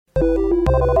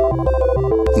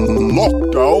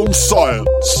Lockdown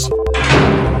Science.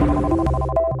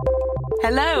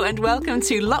 Hello and welcome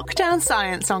to Lockdown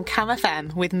Science on Cam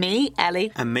FM with me,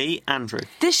 Ellie. And me, Andrew.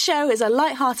 This show is a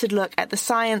light-hearted look at the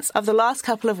science of the last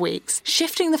couple of weeks,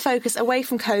 shifting the focus away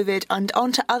from COVID and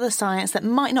onto other science that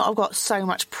might not have got so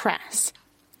much press.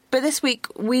 But this week,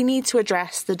 we need to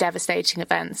address the devastating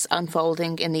events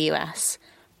unfolding in the US.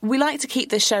 We like to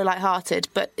keep this show light-hearted,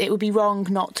 but it would be wrong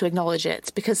not to acknowledge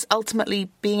it, because ultimately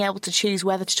being able to choose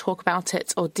whether to talk about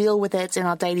it or deal with it in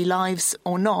our daily lives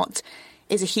or not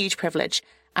is a huge privilege,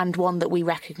 and one that we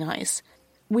recognise.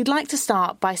 We'd like to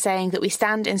start by saying that we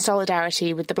stand in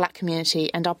solidarity with the black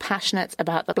community and are passionate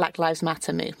about the Black Lives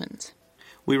Matter movement.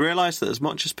 We realise that as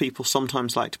much as people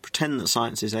sometimes like to pretend that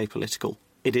science is apolitical,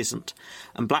 it isn't,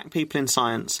 and black people in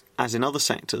science, as in other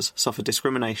sectors, suffer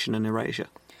discrimination and erasure.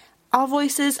 Our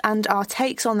voices and our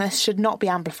takes on this should not be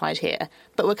amplified here,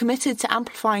 but we're committed to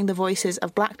amplifying the voices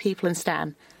of black people in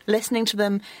STEM, listening to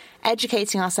them,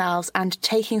 educating ourselves and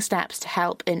taking steps to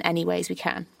help in any ways we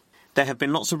can. There have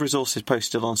been lots of resources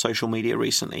posted on social media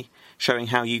recently, showing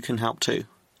how you can help too,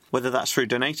 whether that's through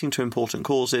donating to important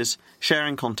causes,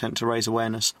 sharing content to raise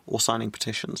awareness, or signing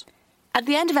petitions. At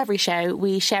the end of every show,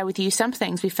 we share with you some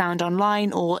things we found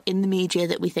online or in the media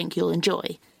that we think you'll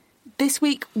enjoy. This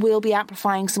week, we'll be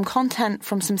amplifying some content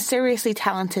from some seriously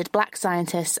talented black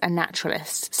scientists and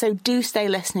naturalists, so do stay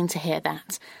listening to hear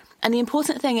that. And the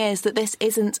important thing is that this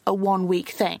isn't a one-week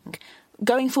thing.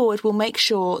 Going forward, we'll make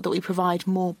sure that we provide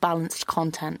more balanced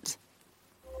content.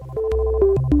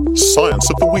 Science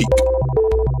of the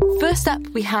Week. First up,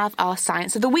 we have our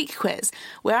Science of the Week quiz,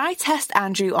 where I test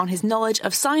Andrew on his knowledge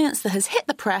of science that has hit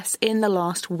the press in the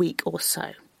last week or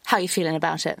so. How are you feeling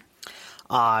about it?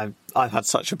 I've had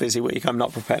such a busy week, I'm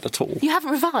not prepared at all. You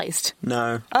haven't revised?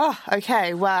 No. Oh,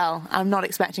 OK, well, I'm not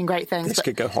expecting great things. This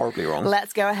could go horribly wrong.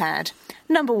 Let's go ahead.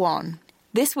 Number 1.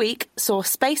 This week saw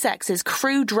SpaceX's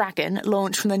Crew Dragon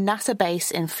launch from the NASA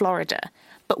base in Florida.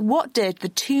 But what did the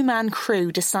two-man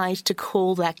crew decide to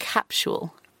call their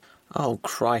capsule? Oh,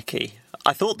 crikey.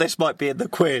 I thought this might be in the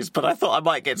quiz, but I thought I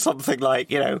might get something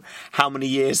like, how many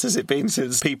years has it been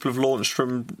since people have launched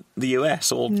from the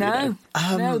US? Or No,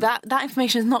 no, that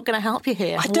information is not going to help you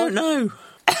here. I don't know.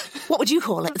 What would you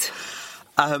call it?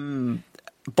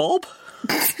 Bob?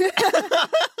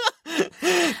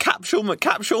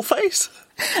 Capsule face?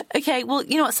 OK, well,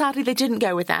 you know what? Sadly, they didn't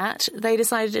go with that. They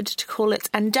decided to call it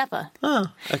Endeavour. Oh,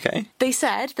 OK. They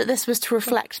said that this was to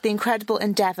reflect the incredible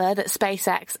endeavour that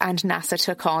SpaceX and NASA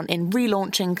took on in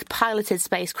relaunching piloted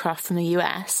spacecraft from the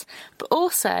US, but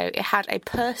also it had a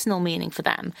personal meaning for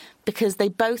them because they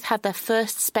both had their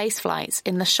first space flights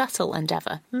in the shuttle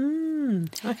Endeavour.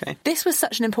 OK. This was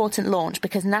such an important launch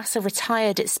because NASA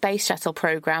retired its space shuttle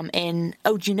programme in...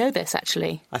 Oh, do you know this,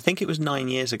 actually? I think it was 9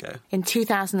 years ago. In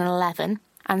 2011.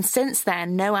 And since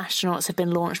then, no astronauts have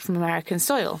been launched from American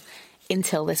soil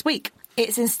until this week.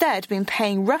 It's instead been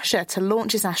paying Russia to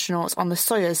launch its astronauts on the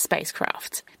Soyuz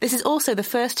spacecraft. This is also the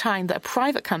first time that a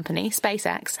private company,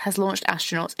 SpaceX, has launched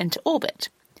astronauts into orbit.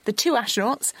 The two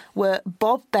astronauts were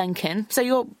Bob Behnken. So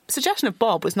your suggestion of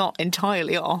Bob was not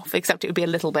entirely off, except it would be a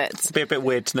little bit. It'd be a bit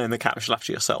weird to name the capsule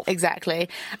after yourself. Exactly.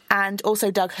 And also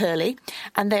Doug Hurley.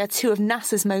 And they are two of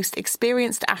NASA's most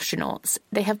experienced astronauts.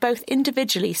 They have both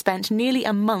individually spent nearly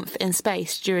a month in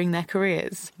space during their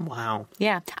careers. Wow.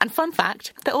 Yeah. And fun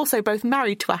fact, they're also both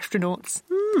married to astronauts.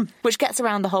 Which gets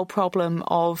around the whole problem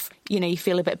of, you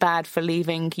feel a bit bad for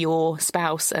leaving your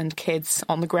spouse and kids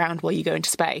on the ground while you go into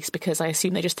space, because I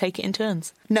assume they just take it in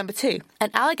turns. Number 2, an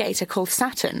alligator called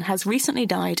Saturn has recently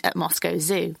died at Moscow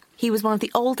Zoo. He was one of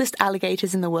the oldest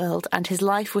alligators in the world, and his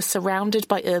life was surrounded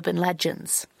by urban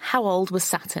legends. How old was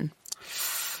Saturn?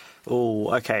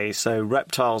 Oh, OK, so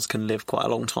reptiles can live quite a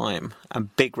long time,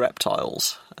 and big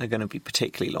reptiles are going to be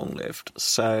particularly long-lived.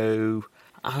 So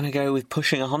I'm going to go with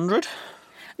pushing 100.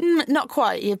 Not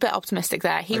quite. You're a bit optimistic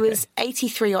there. He was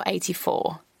 83 or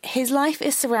 84. His life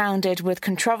is surrounded with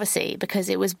controversy because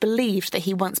it was believed that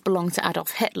he once belonged to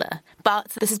Adolf Hitler. But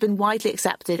this has been widely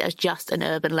accepted as just an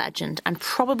urban legend. And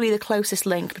probably the closest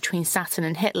link between Saturn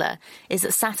and Hitler is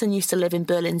that Saturn used to live in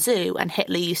Berlin Zoo and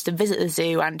Hitler used to visit the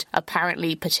zoo and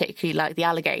apparently particularly like the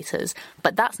alligators.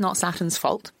 But that's not Saturn's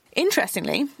fault.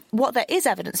 Interestingly, what there is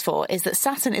evidence for is that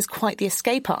Saturn is quite the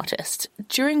escape artist.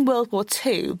 During World War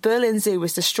II, Berlin Zoo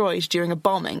was destroyed during a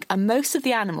bombing, and most of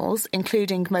the animals,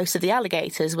 including most of the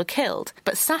alligators, were killed.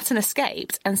 But Saturn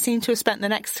escaped and seemed to have spent the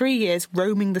next 3 years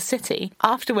roaming the city,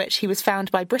 after which he was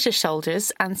found by British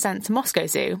soldiers and sent to Moscow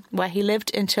Zoo, where he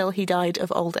lived until he died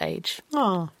of old age.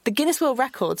 Oh. The Guinness World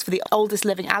Records for the oldest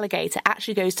living alligator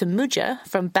actually goes to Muja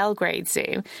from Belgrade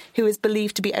Zoo, who is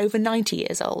believed to be over 90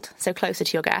 years old, so closer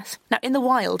to your guess. death. Now, in the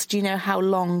wild, do you know how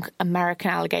long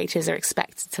American alligators are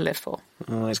expected to live for?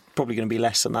 Oh, it's probably going to be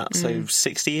less than that, so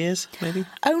 60 years, maybe?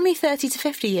 Only 30 to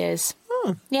 50 years.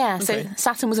 Yeah, okay. So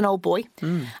Saturn was an old boy.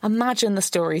 Imagine the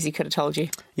stories he could have told you.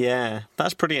 Yeah,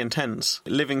 that's pretty intense,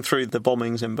 living through the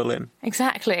bombings in Berlin.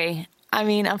 Exactly. I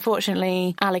mean,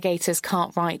 unfortunately, alligators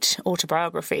can't write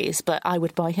autobiographies, but I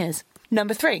would buy his.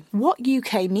 Number 3. What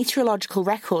UK meteorological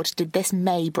record did this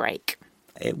May break?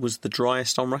 It was the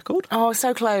driest on record. Oh,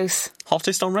 so close.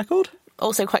 Hottest on record?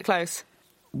 Also quite close.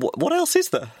 What else is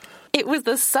there? It was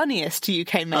the sunniest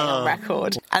UK May on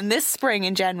record. And this spring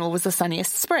in general was the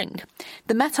sunniest spring.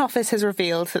 The Met Office has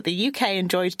revealed that the UK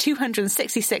enjoyed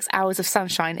 266 hours of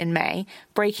sunshine in May,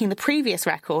 breaking the previous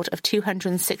record of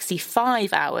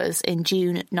 265 hours in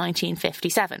June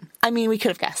 1957. I mean, we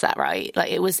could have guessed that, right?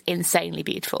 Like, it was insanely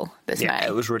beautiful this May. Yeah,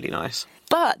 it was really nice.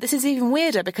 But this is even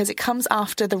weirder because it comes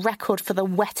after the record for the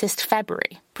wettest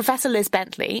February. Professor Liz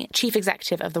Bentley, Chief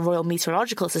Executive of the Royal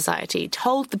Meteorological Society,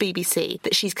 told the BBC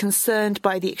that she's concerned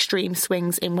by the extreme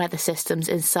swings in weather systems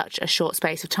in such a short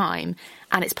space of time,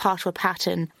 and it's part of a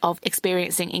pattern of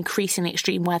experiencing increasingly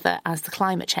extreme weather as the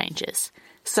climate changes.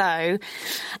 So,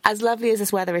 as lovely as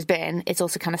this weather has been, it's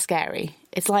also kind of scary.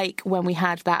 It's like when we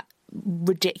had that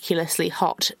ridiculously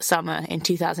hot summer in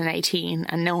 2018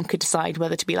 and no one could decide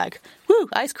whether to be like, woo,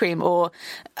 ice cream, or,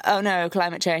 oh no,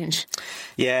 climate change.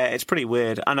 Yeah, it's pretty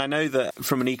weird. And I know that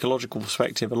from an ecological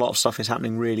perspective, a lot of stuff is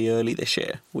happening really early this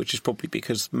year, which is probably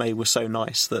because May was so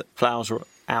nice that flowers are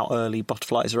out early,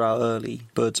 butterflies are out early,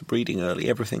 birds are breeding early,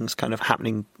 everything's kind of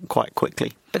happening quite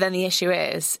quickly. But then the issue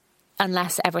is,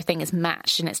 unless everything is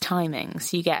matched in its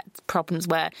timings, you get problems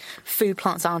where food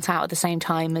plants aren't out at the same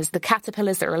time as the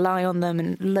caterpillars that rely on them,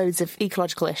 and loads of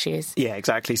ecological issues. Yeah,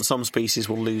 exactly. Some species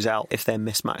will lose out if they're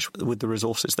mismatched with the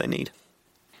resources they need.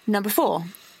 Number 4.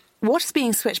 What is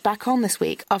being switched back on this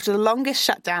week after the longest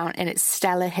shutdown in its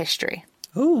stellar history?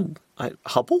 Ooh,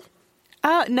 Hubble?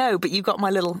 No, but you got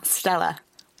my little stellar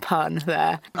pun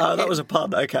there. Oh, that was a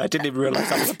pun. Okay, I didn't even realise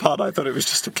that was a pun. I thought it was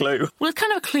just a clue. Well, it's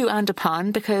kind of a clue and a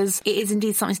pun because it is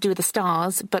indeed something to do with the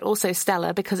stars, but also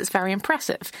stellar because it's very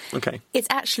impressive. Okay. It's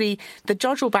actually the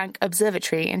Jodrell Bank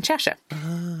Observatory in Cheshire.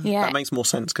 Yeah. That makes more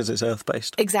sense because it's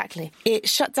Earth-based. Exactly. It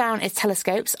shut down its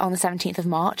telescopes on the 17th of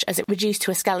March as it reduced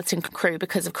to a skeleton crew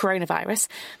because of coronavirus,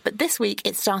 but this week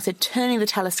it started turning the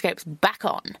telescopes back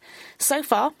on. So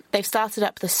far, they've started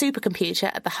up the supercomputer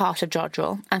at the heart of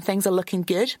Jodrell, and things are looking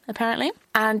good, apparently.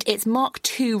 And its Mark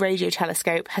II radio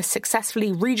telescope has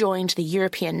successfully rejoined the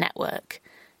European network.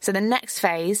 So the next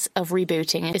phase of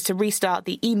rebooting is to restart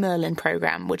the eMerlin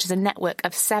programme, which is a network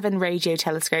of 7 radio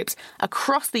telescopes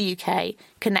across the UK,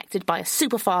 connected by a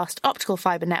super-fast optical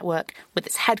fibre network with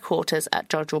its headquarters at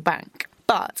Jodrell Bank.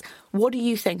 But what do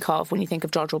you think of when you think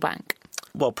of Jodrell Bank?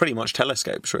 Well, pretty much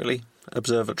telescopes, really.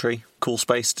 Observatory, cool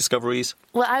space discoveries.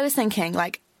 Well, I was thinking,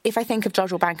 if I think of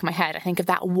Jodrell Bank in my head, I think of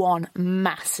that one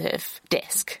massive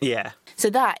disc. Yeah. So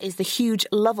that is the huge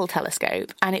Lovell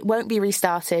telescope, and it won't be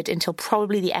restarted until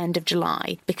probably the end of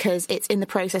July because it's in the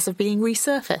process of being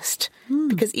resurfaced.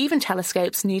 Because even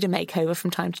telescopes need a makeover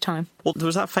from time to time. Well, there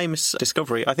was that famous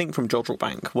discovery, I think from Jodrell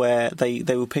Bank, where they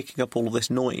were picking up all of this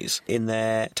noise in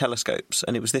their telescopes,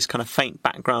 and it was this kind of faint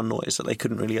background noise that they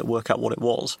couldn't really work out what it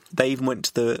was. They even went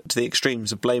to the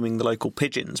extremes of blaming the local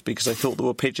pigeons because they thought there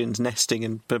were pigeons nesting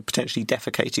and potentially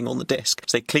defecating on the disc.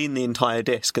 So they cleaned the entire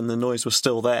disc and the noise was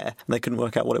still there, and they couldn't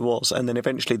work out what it was. And then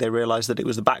eventually they realised that it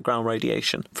was the background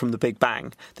radiation from the Big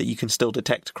Bang that you can still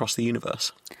detect across the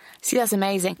universe. See, that's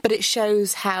amazing. But it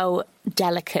shows how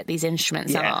delicate these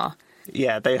instruments are.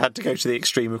 Yeah, they had to go to the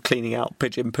extreme of cleaning out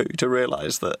pigeon poo to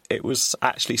realise that it was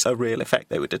actually a real effect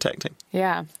they were detecting.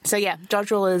 Yeah. So yeah,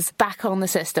 Jodrell is back on the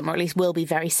system, or at least will be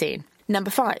very soon. Number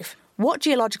 5. What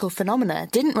geological phenomena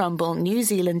didn't rumble New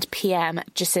Zealand PM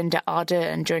Jacinda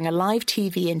Ardern during a live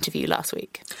TV interview last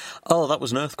week? Oh, that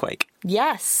was an earthquake.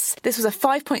 Yes. This was a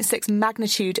 5.6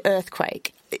 magnitude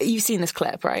earthquake. You've seen this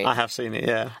clip, right? I have seen it,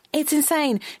 yeah. It's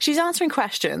insane. She's answering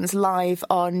questions live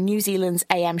on New Zealand's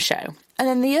AM show. And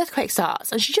then the earthquake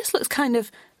starts, and she just looks kind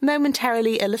of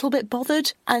momentarily a little bit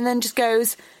bothered, and then just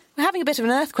goes, "We're having a bit of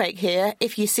an earthquake here,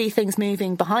 if you see things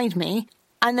moving behind me."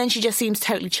 And then she just seems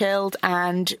totally chilled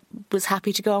and was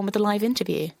happy to go on with the live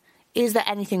interview. Is there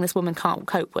anything this woman can't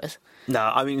cope with? No,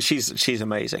 I mean, she's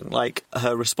amazing. Like,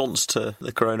 her response to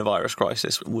the coronavirus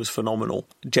crisis was phenomenal.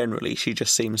 Generally, she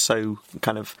just seems so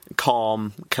kind of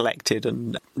calm, collected,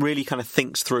 and really kind of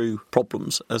thinks through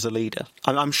problems as a leader.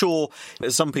 I'm sure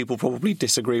some people probably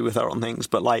disagree with her on things,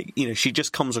 but, she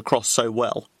just comes across so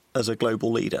well as a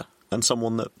global leader. and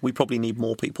someone that we probably need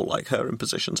more people like her in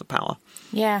positions of power.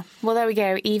 Yeah, well, there we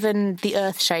go. Even the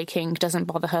earth shaking doesn't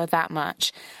bother her that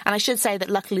much. And I should say that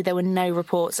luckily there were no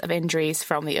reports of injuries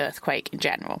from the earthquake in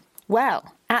general.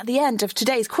 Well, at the end of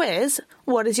today's quiz,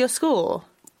 what is your score?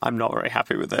 I'm not very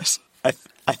happy with this.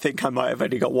 I think I might have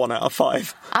only got 1 out of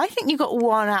 5. I think you got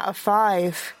 1 out of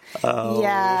 5. Oh.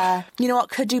 Yeah. You know what?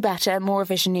 Could do better. More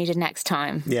revision needed next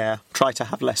time. Yeah, try to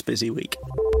have less busy week.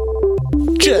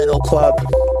 Journal Club.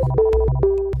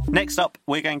 Next up,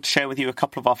 we're going to share with you a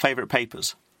couple of our favourite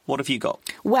papers. What have you got?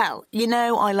 Well, you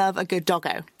know I love a good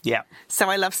doggo. Yeah. So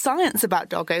I love science about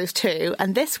doggos too,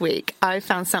 and this week I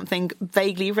found something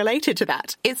vaguely related to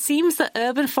that. It seems that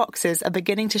urban foxes are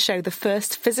beginning to show the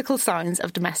first physical signs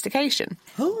of domestication.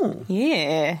 Oh.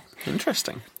 Yeah.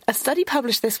 Interesting. A study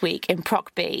published this week in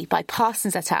Proc B by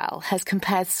Parsons et al. Has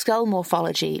compared skull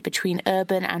morphology between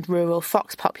urban and rural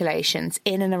fox populations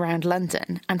in and around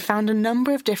London and found a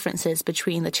number of differences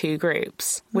between the two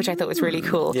groups, which I thought was really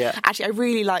cool. Yeah. Actually, I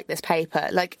really like this paper.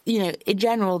 Like, you know, in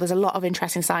general, there's a lot of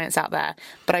interesting science out there,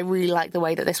 but I really like the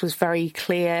way that this was very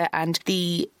clear and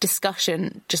the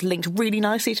discussion just linked really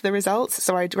nicely to the results,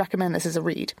 so I'd recommend this as a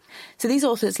read. So these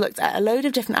authors looked at a load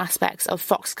of different aspects of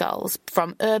fox skulls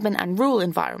from urban and rural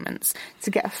environments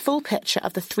to get a full picture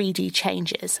of the 3D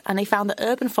changes, and they found that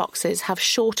urban foxes have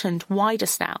shortened, wider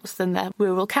snouts than their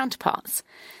rural counterparts.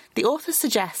 The authors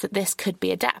suggest that this could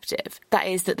be adaptive, that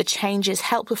is, that the changes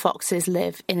help the foxes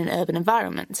live in an urban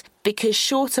environment, because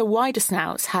shorter, wider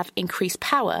snouts have increased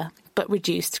power but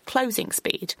reduced closing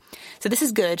speed. So this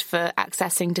is good for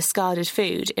accessing discarded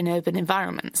food in urban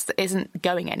environments that isn't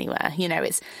going anywhere. You know,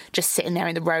 it's just sitting there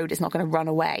in the road, it's not going to run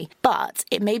away. But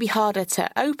it may be harder to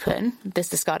open this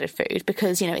discarded food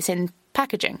because, you know, it's in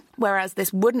packaging. Whereas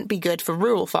this wouldn't be good for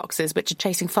rural foxes, which are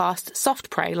chasing fast, soft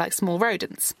prey like small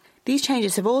rodents. These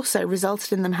changes have also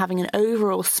resulted in them having an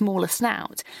overall smaller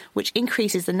snout, which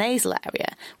increases the nasal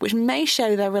area, which may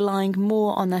show they're relying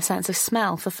more on their sense of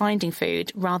smell for finding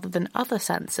food rather than other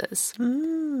senses.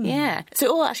 Yeah. So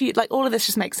all of this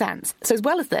just makes sense. So as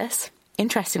well as this,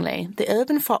 interestingly, the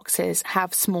urban foxes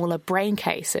have smaller brain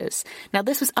cases. Now,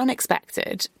 this was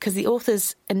unexpected because the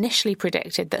authors initially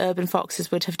predicted that urban foxes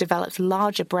would have developed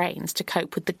larger brains to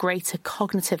cope with the greater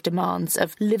cognitive demands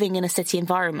of living in a city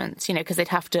environment, you know, because they'd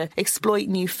have to exploit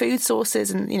new food sources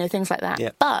and, you know, things like that.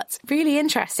 Yeah. But really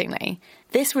interestingly,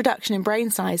 this reduction in brain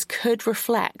size could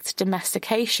reflect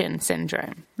domestication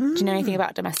syndrome. Do you know anything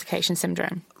about domestication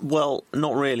syndrome? Well,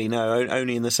 not really, no.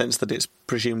 Only in the sense that it's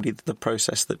presumably the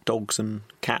process that dogs and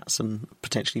cats and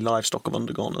potentially livestock have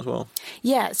undergone as well.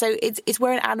 Yeah, so it's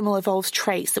where an animal evolves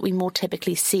traits that we more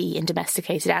typically see in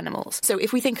domesticated animals. So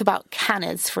if we think about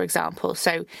canids, for example,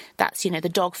 so that's, you know, the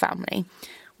dog family,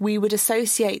 we would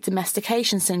associate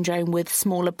domestication syndrome with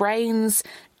smaller brains,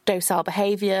 docile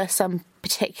behaviour, some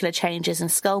particular changes in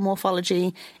skull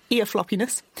morphology, ear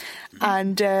floppiness,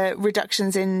 and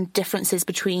reductions in differences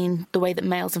between the way that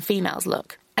males and females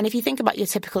look. And if you think about your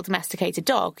typical domesticated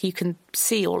dog, you can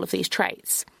see all of these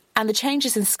traits. And the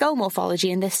changes in skull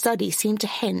morphology in this study seem to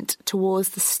hint towards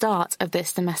the start of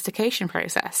this domestication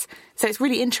process. So it's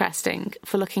really interesting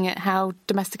for looking at how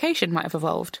domestication might have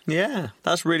evolved. Yeah,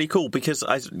 that's really cool because,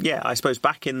 I suppose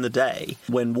back in the day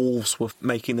when wolves were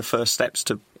making the first steps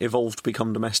to evolve to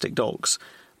become domestic dogs,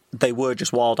 they were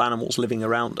just wild animals living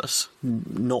around us,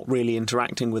 not really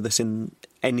interacting with us in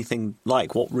anything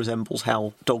like what resembles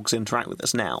how dogs interact with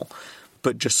us now,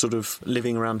 but just sort of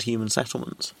living around human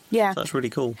settlements. Yeah. So that's really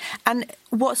cool. And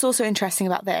what's also interesting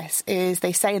about this is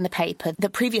they say in the paper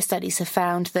that previous studies have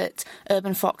found that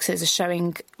urban foxes are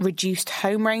showing reduced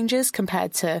home ranges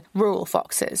compared to rural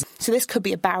foxes. So this could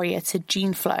be a barrier to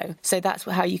gene flow. So that's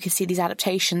how you can see these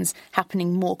adaptations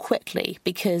happening more quickly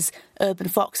because urban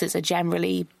foxes are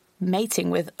generally mating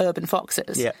with urban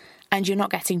foxes. Yeah. And you're not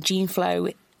getting gene flow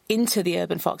into the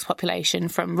urban fox population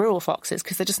from rural foxes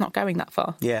because they're just not going that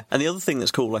far. Yeah, and the other thing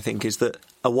that's cool, I think, is that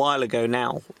a while ago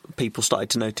now, people started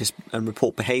to notice and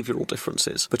report behavioural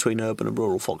differences between urban and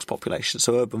rural fox populations.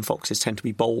 So urban foxes tend to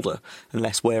be bolder and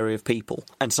less wary of people.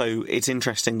 And so it's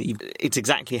interesting that it's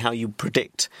exactly how you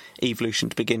predict evolution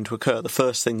to begin to occur. The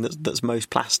first thing that's most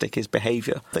plastic is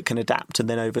behaviour that can adapt, and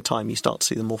then over time you start to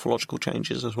see the morphological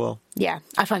changes as well. Yeah,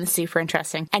 I find this super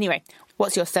interesting. Anyway,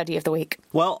 what's your study of the week?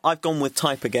 Well, I've gone with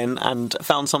type again and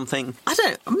found something,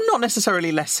 not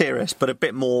necessarily less serious, but a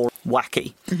bit more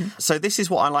wacky. Mm-hmm. So this is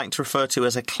what I like to refer to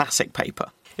as a classic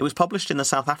paper. It was published in the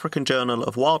South African Journal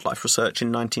of Wildlife Research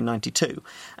in 1992,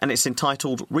 and it's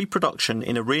entitled Reproduction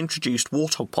in a Reintroduced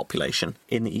Warthog Population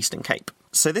in the Eastern Cape.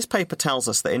 So this paper tells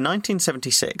us that in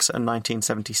 1976 and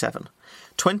 1977,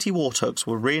 20 warthogs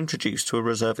were reintroduced to a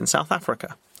reserve in South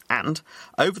Africa. And,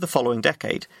 over the following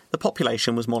decade, the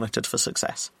population was monitored for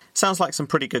success. Sounds like some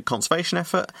pretty good conservation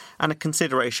effort and a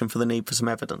consideration for the need for some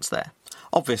evidence there.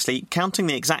 Obviously, counting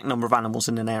the exact number of animals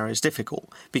in an area is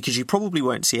difficult because you probably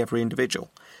won't see every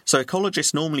individual, so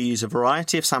ecologists normally use a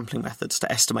variety of sampling methods to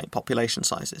estimate population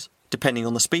sizes. Depending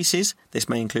on the species, this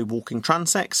may include walking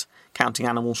transects, counting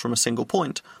animals from a single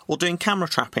point, or doing camera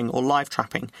trapping or live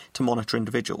trapping to monitor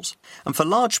individuals. And for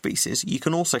large species, you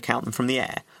can also count them from the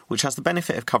air, which has the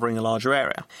benefit of covering a larger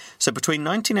area. So between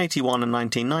 1981 and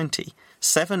 1990,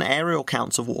 7 aerial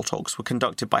counts of warthogs were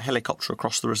conducted by helicopter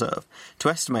across the reserve to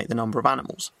estimate the number of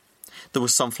animals. There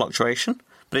was some fluctuation,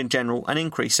 but in general an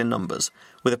increase in numbers,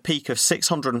 with a peak of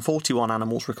 641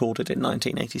 animals recorded in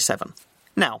 1987.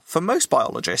 Now, for most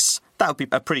biologists, that would be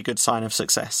a pretty good sign of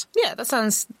success. Yeah, that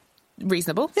sounds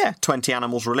reasonable. Yeah, 20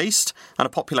 animals released, and a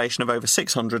population of over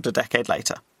 600 a decade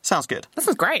later. Sounds good. That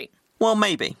sounds great. Well,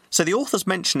 maybe. So the authors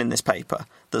mention in this paper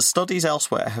that studies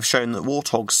elsewhere have shown that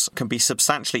warthogs can be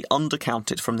substantially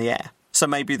undercounted from the air. So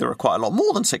maybe there are quite a lot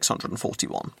more than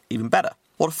 641. Even better.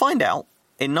 Well, to find out,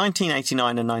 in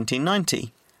 1989 and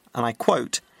 1990, and I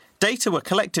quote, data were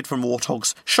collected from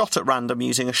warthogs shot at random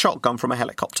using a shotgun from a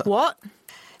helicopter. What?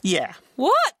 Yeah.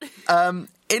 What?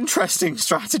 Interesting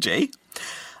strategy.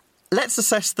 Let's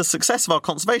assess the success of our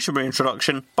conservation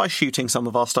reintroduction by shooting some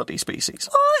of our study species.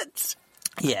 What?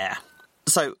 Yeah.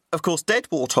 So, of course, dead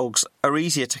warthogs are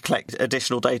easier to collect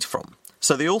additional data from.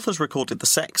 So the authors recorded the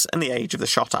sex and the age of the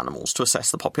shot animals to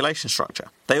assess the population structure.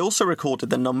 They also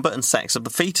recorded the number and sex of the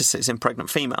fetuses in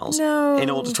pregnant females in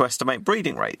order to estimate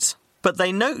breeding rates. But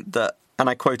they note that, and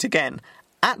I quote again,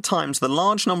 at times the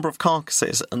large number of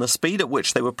carcasses and the speed at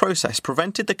which they were processed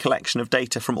prevented the collection of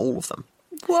data from all of them.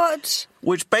 What?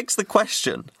 Which begs the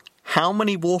question, how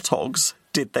many warthogs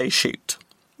did they shoot?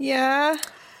 Yeah.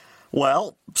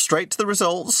 Well, straight to the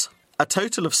results. A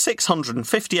total of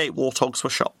 658 warthogs were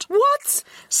shot. What?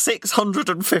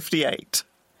 658.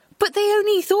 But they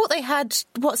only thought they had,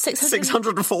 what, 600?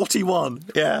 641,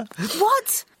 yeah.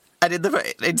 What? And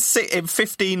in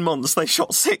 15 months, they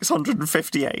shot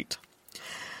 658.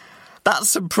 That's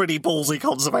some pretty ballsy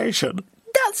conservation.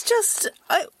 That's just...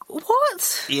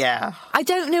 what? Yeah. I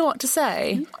don't know what to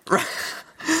say.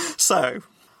 So,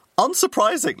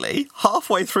 unsurprisingly,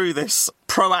 halfway through this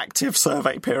proactive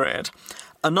survey period,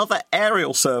 another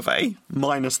aerial survey,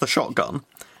 minus the shotgun,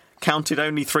 counted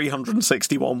only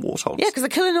 361 warthogs. Yeah, because they're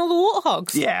killing all the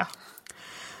warthogs. Yeah.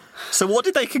 So what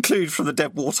did they conclude from the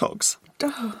dead warthogs?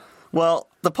 Well,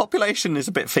 the population is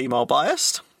a bit female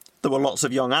biased, there were lots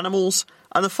of young animals,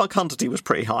 and the fecundity was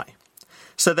pretty high.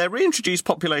 So their reintroduced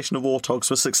population of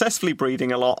warthogs was successfully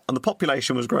breeding a lot, and the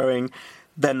population was growing,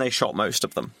 then they shot most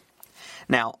of them.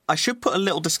 Now, I should put a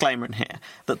little disclaimer in here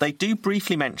that they do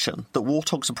briefly mention that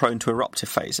warthogs are prone to eruptive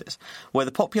phases, where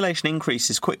the population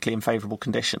increases quickly in favourable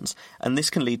conditions, and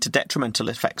this can lead to detrimental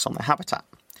effects on their habitat.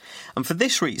 And for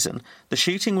this reason, the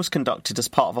shooting was conducted as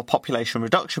part of a population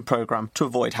reduction programme to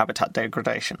avoid habitat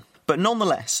degradation. But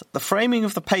nonetheless, the framing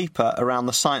of the paper around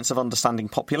the science of understanding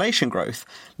population growth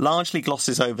largely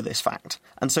glosses over this fact,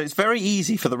 and so it's very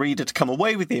easy for the reader to come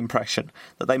away with the impression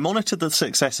that they monitored the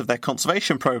success of their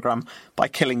conservation programme by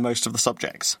killing most of the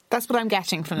subjects. That's what I'm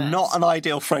getting from this. Not an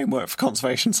ideal framework for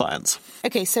conservation science.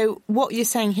 Okay, so what you're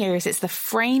saying here is it's the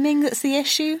framing that's the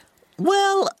issue?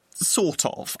 Well, sort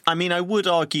of. I mean, I would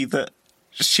argue that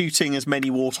shooting as many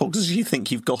warthogs as you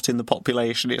think you've got in the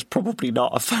population is probably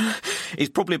it's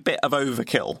probably a bit of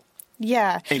overkill.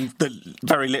 Yeah. In the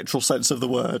very literal sense of the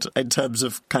word, in terms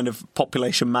of kind of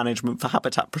population management for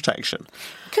habitat protection.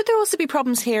 Could there also be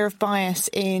problems here of bias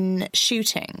in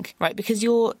shooting, right? Because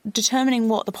you're determining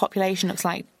what the population looks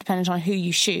like depending on who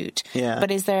you shoot. Yeah. But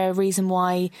is there a reason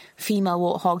why female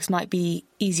warthogs might be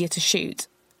easier to shoot?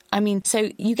 I mean, so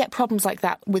you get problems like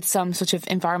that with some sort of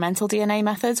environmental DNA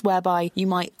methods whereby you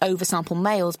might oversample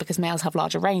males because males have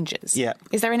larger ranges. Yeah.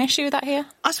 Is there an issue with that here?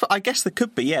 I guess there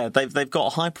could be, yeah. They've got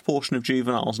a high proportion of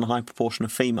juveniles and a high proportion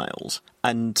of females,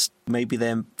 and maybe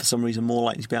they're, for some reason, more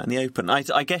likely to be out in the open.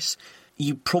 I guess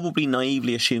you probably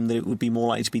naively assume that it would be more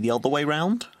likely to be the other way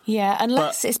round. Yeah,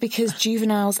 unless it's because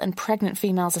juveniles and pregnant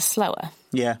females are slower.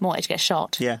 Yeah. More likely to get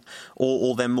shot. Yeah.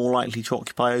 Or they're more likely to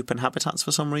occupy open habitats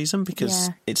for some reason because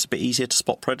it's a bit easier to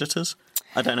spot predators.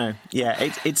 I don't know.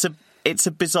 Yeah, it's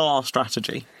a bizarre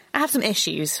strategy. I have some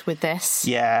issues with this.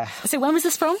 Yeah. So when was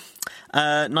this from?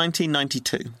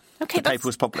 1992. Okay, the paper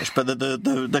was published, but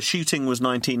the shooting was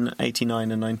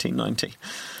 1989 and 1990.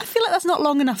 I feel like that's not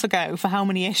long enough ago for how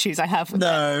many issues I have with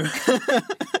it.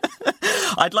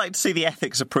 I'd like to see the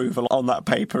ethics approval on that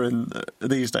paper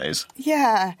these days.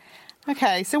 Yeah.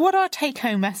 Okay, so what are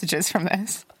take-home messages from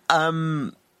this?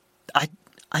 I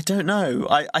I don't know.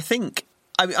 I think...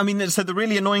 I mean, so the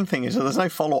really annoying thing is that there's no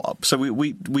follow-up, so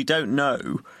we don't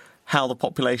know how the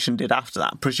population did after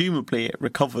that. Presumably it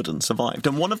recovered and survived.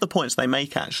 And one of the points they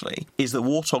make, actually, is that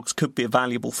warthogs could be a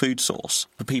valuable food source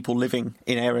for people living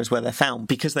in areas where they're found.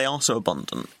 Because they are so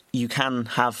abundant, you can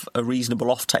have a reasonable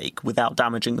offtake without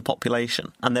damaging the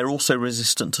population. And they're also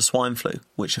resistant to swine flu,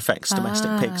 which affects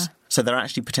domestic pigs. So they're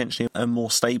actually potentially a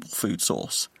more stable food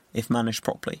source if managed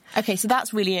properly. Okay, so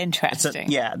that's really interesting.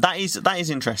 That is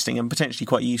interesting and potentially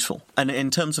quite useful. And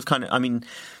in terms of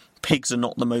pigs are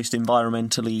not the most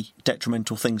environmentally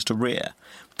detrimental things to rear,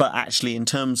 but actually in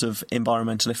terms of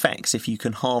environmental effects, if you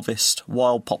can harvest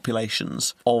wild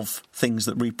populations of things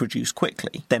that reproduce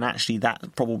quickly, then actually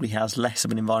that probably has less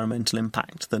of an environmental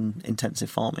impact than intensive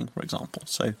farming, for example.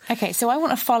 Okay, so I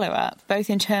want to follow up,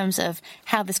 both in terms of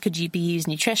how this could be used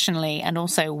nutritionally and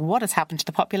also what has happened to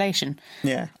the population.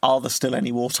 Yeah. Are there still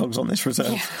any warthogs on this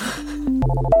reserve? Yeah.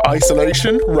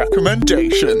 Isolation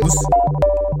recommendations.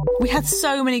 We had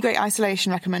so many great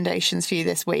isolation recommendations for you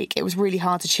this week. It was really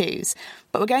hard to choose.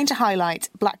 But we're going to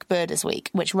highlight Black Birders Week,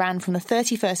 which ran from the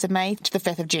 31st of May to the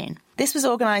 5th of June. This was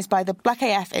organised by the Black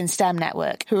AF in STEM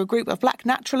network, who are a group of black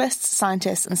naturalists,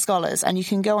 scientists and scholars, and you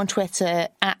can go on Twitter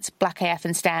at Black AF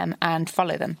in STEM and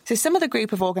follow them. So some of the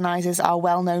group of organisers are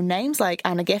well-known names like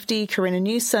Anna Gifty, Corinna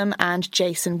Newsom and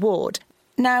Jason Ward.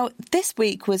 Now, this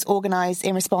week was organised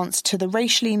in response to the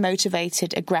racially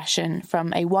motivated aggression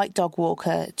from a white dog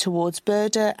walker towards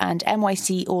birder and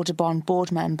NYC Audubon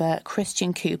board member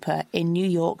Christian Cooper in New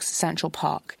York's Central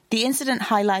Park. The incident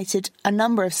highlighted a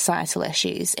number of societal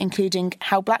issues, including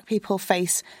how black people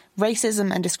face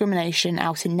racism and discrimination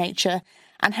out in nature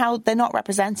and how they're not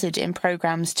represented in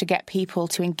programmes to get people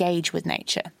to engage with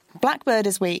nature. Black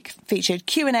Birders Week featured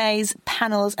Q&As,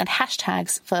 panels and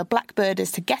hashtags for black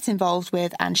birders to get involved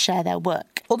with and share their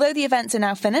work. Although the events are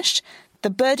now finished, the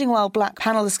Birding While Black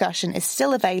panel discussion is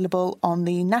still available on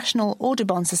the National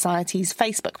Audubon Society's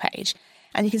Facebook page,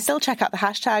 and you can still check out the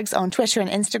hashtags on Twitter and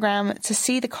Instagram to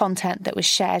see the content that was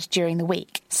shared during the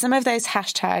week. Some of those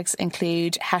hashtags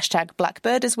include hashtag Black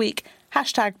Birders Week,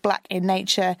 hashtag Black in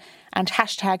Nature, and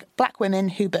hashtag Black Women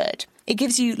Who Bird. It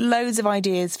gives you loads of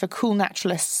ideas for cool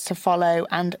naturalists to follow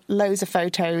and loads of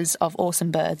photos of awesome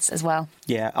birds as well.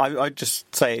 Yeah, I'd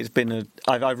just say it's been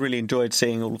I've really enjoyed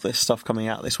seeing all of this stuff coming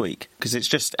out this week because it's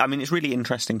just, it's really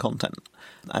interesting content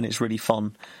and it's really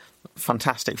fun,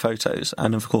 fantastic photos,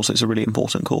 and of course it's a really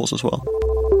important cause as well.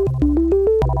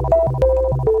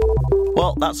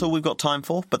 Well, that's all we've got time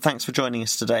for, but thanks for joining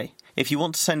us today. If you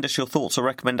want to send us your thoughts or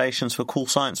recommendations for cool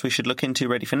science we should look into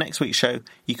ready for next week's show,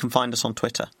 you can find us on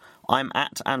Twitter. I'm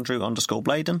at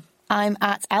Andrew_Bladen. I'm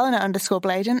at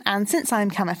Eleanor_Bladen, and since I'm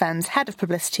CamFM's head of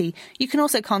publicity, you can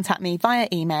also contact me via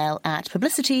email at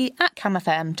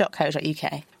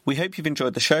publicity@camfm.co.uk. We hope you've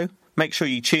enjoyed the show. Make sure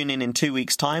you tune in 2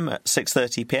 weeks' time at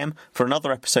 6:30 p.m. for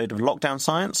another episode of Lockdown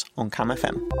Science on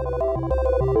CamFM.